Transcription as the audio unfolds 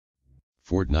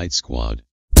Fortnite Squad.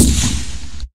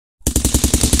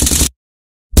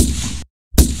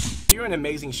 If you're an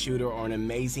amazing shooter or an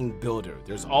amazing builder,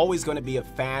 there's always going to be a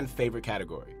fan favorite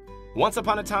category. Once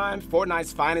upon a time,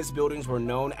 Fortnite's finest buildings were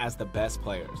known as the best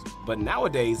players. But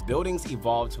nowadays, buildings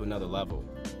evolved to another level.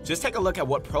 Just take a look at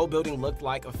what pro building looked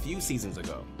like a few seasons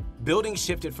ago. Buildings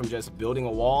shifted from just building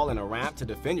a wall and a ramp to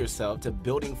defend yourself to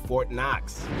building Fort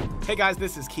Knox. Hey guys,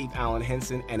 this is Keith Allen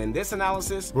Henson, and in this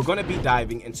analysis, we're going to be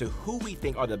diving into who we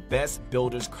think are the best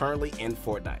builders currently in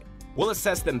Fortnite. We'll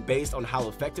assess them based on how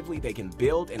effectively they can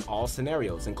build in all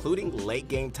scenarios, including late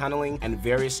game tunneling and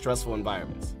various stressful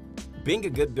environments. Being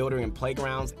a good builder in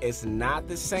playgrounds is not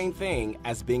the same thing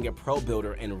as being a pro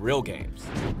builder in real games.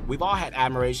 We've all had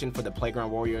admiration for the playground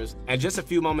warriors, and just a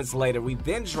few moments later, we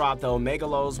then drop the omega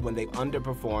lows when they've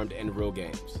underperformed in real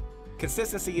games.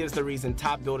 Consistency is the reason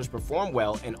top builders perform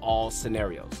well in all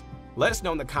scenarios. Let us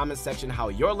know in the comments section how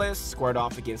your list squared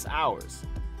off against ours.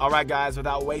 Alright guys,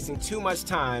 without wasting too much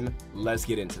time, let's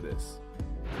get into this.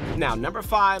 Now, number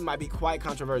 5 might be quite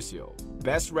controversial.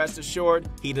 Best rest assured,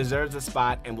 he deserves a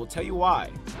spot, and we'll tell you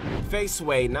why. FaZe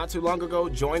Sway not too long ago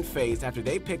joined FaZe after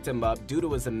they picked him up due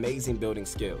to his amazing building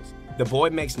skills. The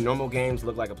boy makes normal games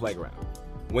look like a playground.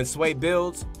 When Sway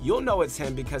builds, you'll know it's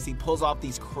him because he pulls off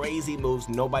these crazy moves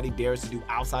nobody dares to do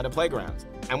outside of playgrounds.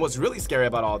 And what's really scary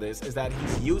about all this is that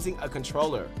he's using a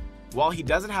controller. While he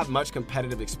doesn't have much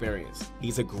competitive experience,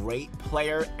 he's a great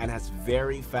player and has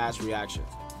very fast reactions.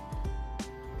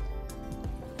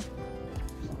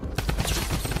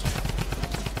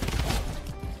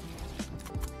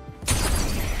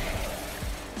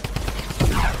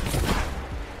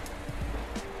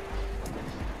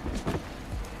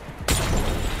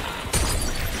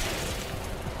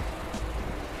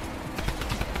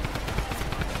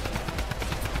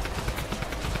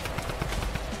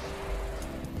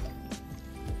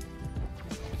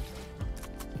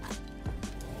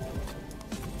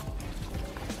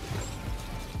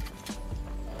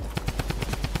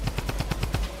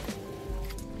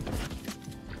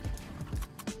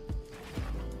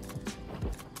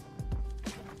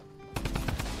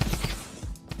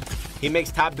 He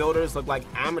makes top builders look like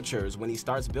amateurs when he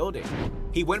starts building.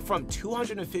 He went from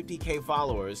 250k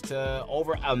followers to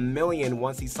over 1 million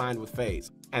once he signed with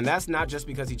FaZe. And that's not just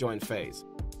because he joined FaZe.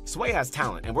 Sway has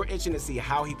talent, and we're itching to see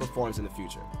how he performs in the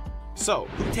future. So,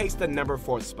 who takes the number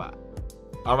 4th spot?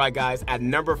 Alright guys, at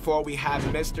number 4 we have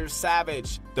Mr.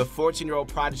 Savage, the 14-year-old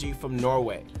prodigy from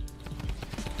Norway.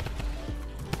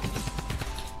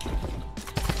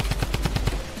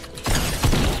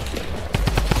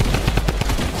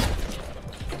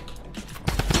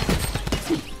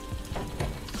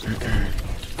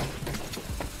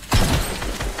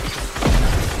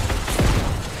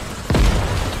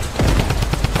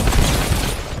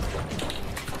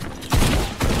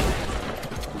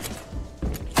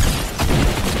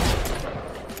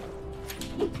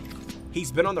 He's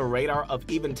been on the radar of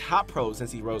even top pros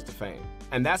since he rose to fame.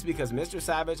 And that's because Mr.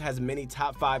 Savage has many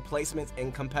top 5 placements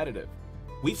in competitive.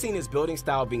 We've seen his building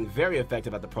style being very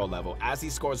effective at the pro level as he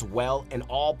scores well in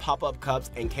all pop-up cups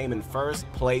and came in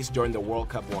 1st place during the World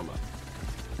Cup warm-up.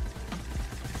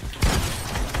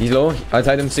 He's low. I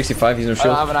tied him 65. He's no shield. I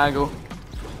don't have an angle.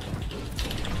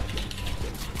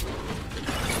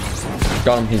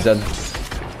 Got him. He's dead.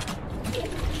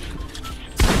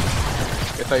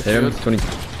 Hit him.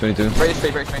 22. Raise me.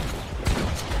 I'm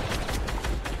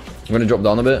gonna drop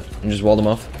down a bit and just wall them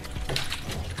off.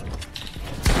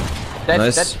 Dead,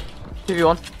 nice. Dead.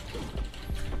 2v1.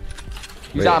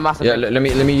 Use that massive. Yeah, let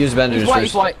me use bandages first.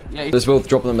 He's white. Yeah, Let's both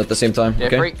drop them at the same time. Yeah,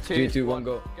 okay? 3, 2, 1,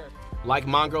 go. Like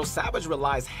Mongrel, Savage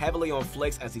relies heavily on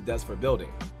flicks as he does for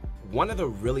building. One of the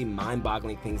really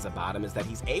mind-boggling things about him is that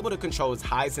he's able to control his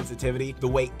high sensitivity the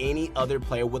way any other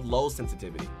player would low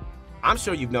sensitivity. I'm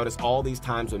sure you've noticed all these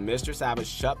times when Mr. Savage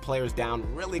shut players down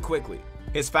really quickly.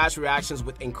 His fast reactions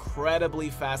with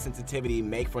incredibly fast sensitivity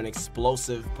make for an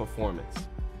explosive performance.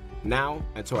 Now,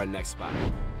 into our next spot.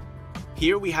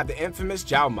 Here we have the infamous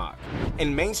Jalmak.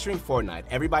 In mainstream Fortnite,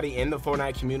 everybody in the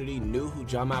Fortnite community knew who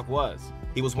Jalmak was.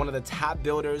 He was one of the top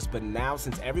builders, but now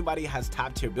since everybody has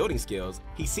top tier building skills,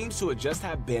 he seems to just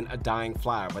have been a dying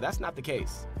flyer, but that's not the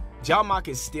case. Jalmak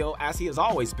is still, as he has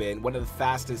always been, one of the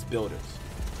fastest builders.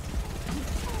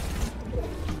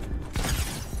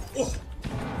 Oh.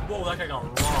 Whoa, that guy got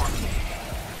rocked.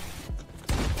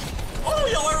 Oh,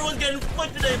 yo, everyone's getting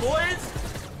flipped today, boys.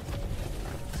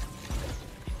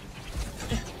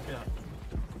 Yeah.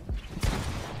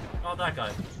 Oh, that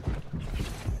guy.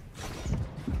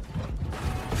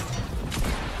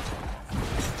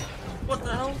 What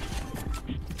the hell?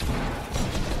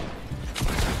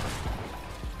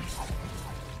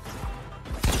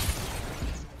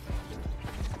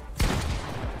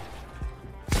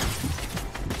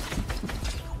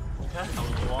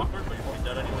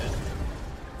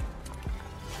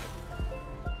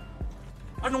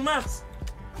 no mats.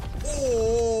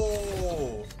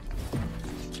 Oh.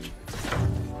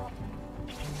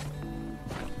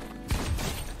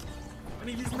 I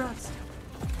need these mats.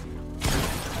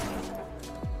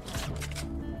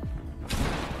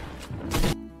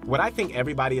 What I think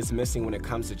everybody is missing when it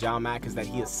comes to Jalmac is that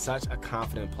he is such a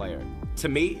confident player. To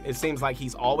me, it seems like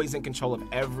he's always in control of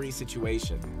every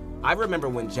situation. I remember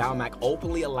when Jalmac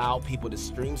openly allowed people to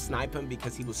stream snipe him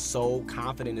because he was so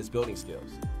confident in his building skills.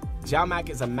 Jalmac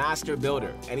is a master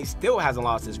builder, and he still hasn't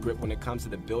lost his grip when it comes to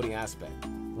the building aspect.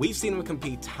 We've seen him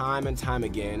compete time and time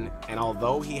again, and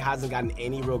although he hasn't gotten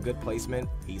any real good placement,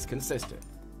 he's consistent.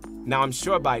 Now, I'm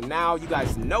sure by now you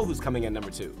guys know who's coming in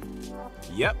number 2.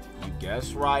 Yep, you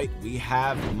guessed right, we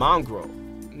have Mongrel.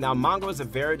 Now, Mongrel is a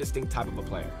very distinct type of a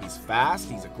player. He's fast,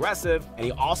 he's aggressive, and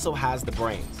he also has the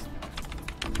brains.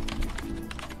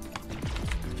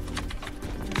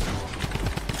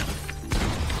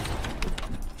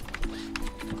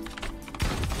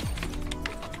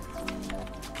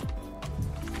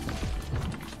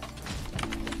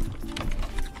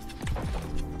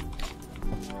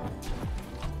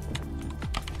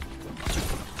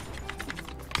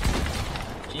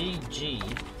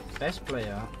 GG, best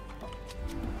player.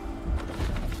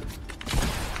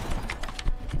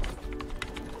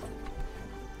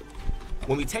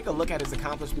 When we take a look at his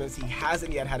accomplishments, he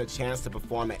hasn't yet had a chance to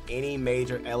perform at any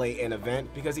major LAN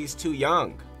event because he's too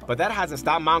young. But that hasn't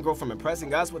stopped Mongrel from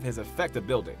impressing us with his effective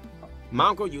building.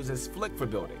 Mongrel uses flick for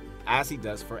building, as he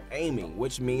does for aiming,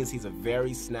 which means he's a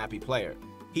very snappy player.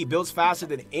 He builds faster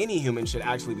than any human should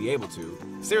actually be able to.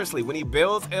 Seriously, when he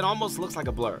builds, it almost looks like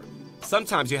a blur.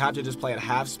 Sometimes you have to just play at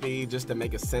half speed just to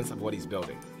make a sense of what he's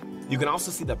building. You can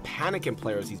also see the panic in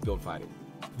players he's build fighting.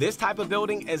 This type of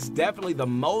building is definitely the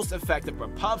most effective for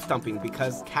pub stumping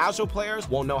because casual players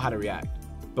won't know how to react.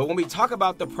 But when we talk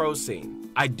about the pro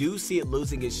scene, I do see it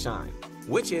losing its shine,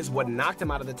 which is what knocked him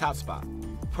out of the top spot.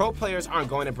 Pro players aren't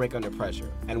going to break under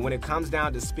pressure, and when it comes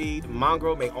down to speed,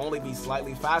 Mongrel may only be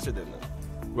slightly faster than them.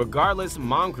 Regardless,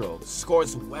 Mongrel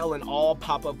scores well in all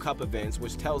pop-up cup events,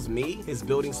 which tells me his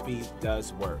building speed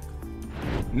does work.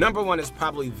 Number 1 is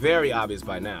probably very obvious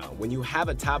by now. When you have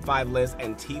a top 5 list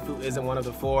and Tfue isn't one of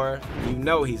the 4, you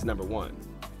know he's number 1.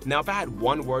 Now, if I had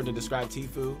one word to describe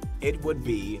Tfue, it would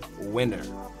be winner.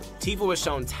 Tfue has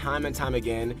shown time and time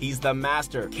again he's the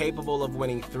master capable of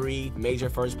winning 3 major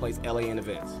first place LAN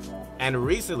events. And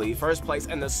recently, first place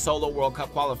in the Solo World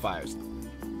Cup qualifiers.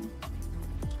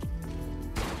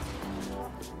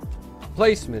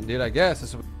 Placement, dude, I guess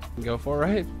that's what we can go for,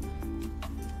 right?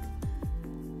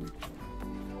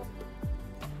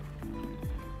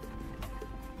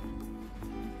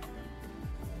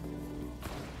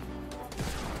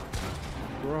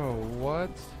 Bro, what?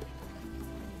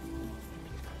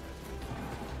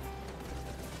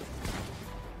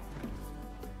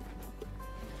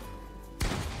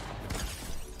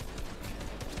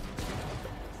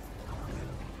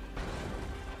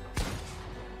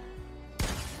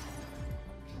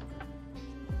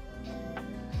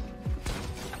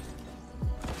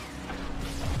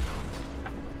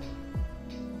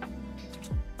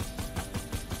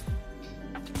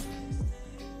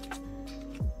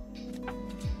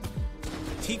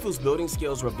 Tfue's building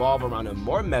skills revolve around a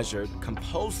more measured,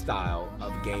 composed style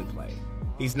of gameplay.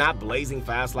 He's not blazing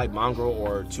fast like Mongrel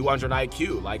or 200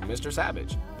 IQ like Mr.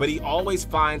 Savage, but he always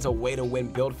finds a way to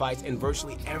win build fights in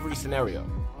virtually every scenario.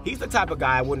 He's the type of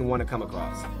guy I wouldn't want to come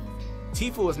across.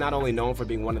 Tfue is not only known for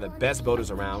being one of the best builders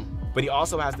around, but he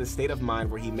also has this state of mind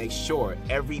where he makes sure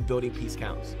every building piece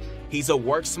counts. He's a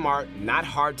work smart, not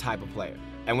hard type of player.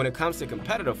 And when it comes to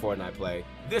competitive Fortnite play,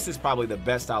 this is probably the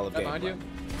best style of gameplay. Behind you.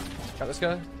 Got this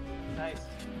guy. Nice.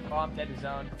 Oh, I'm dead to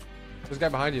zone. This guy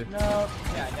behind you. No.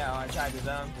 Yeah, I know. I tried to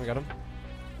zone. We got him.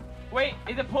 Wait,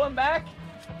 is it pulling back?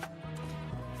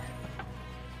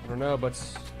 I don't know, but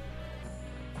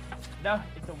No,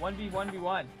 it's a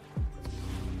 1v1v1.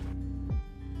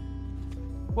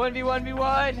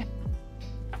 1v1v1.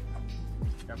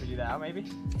 Try to do that out, maybe.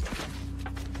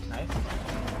 Nice.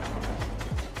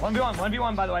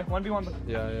 1v1 by the way. 1v1.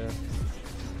 yeah.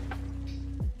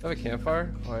 I have a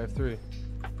campfire? Oh, I have 3.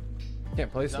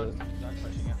 Can't place it. Zone's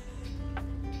pushing you.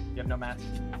 You have no mats.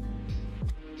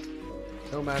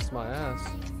 No mask my ass.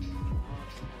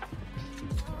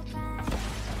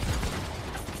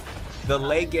 The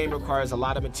late game requires a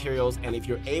lot of materials, and if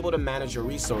you're able to manage your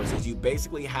resources, you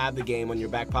basically have the game on your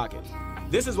back pocket.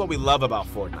 This is what we love about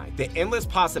Fortnite, the endless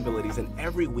possibilities, and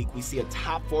every week we see a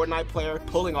top Fortnite player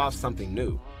pulling off something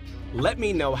new. Let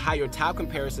me know how your top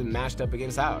comparison matched up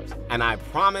against ours, and I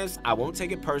promise I won't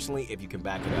take it personally if you can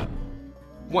back it up.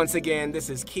 Once again, this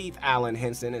is Keith Allen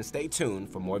Henson, and stay tuned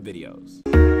for more videos.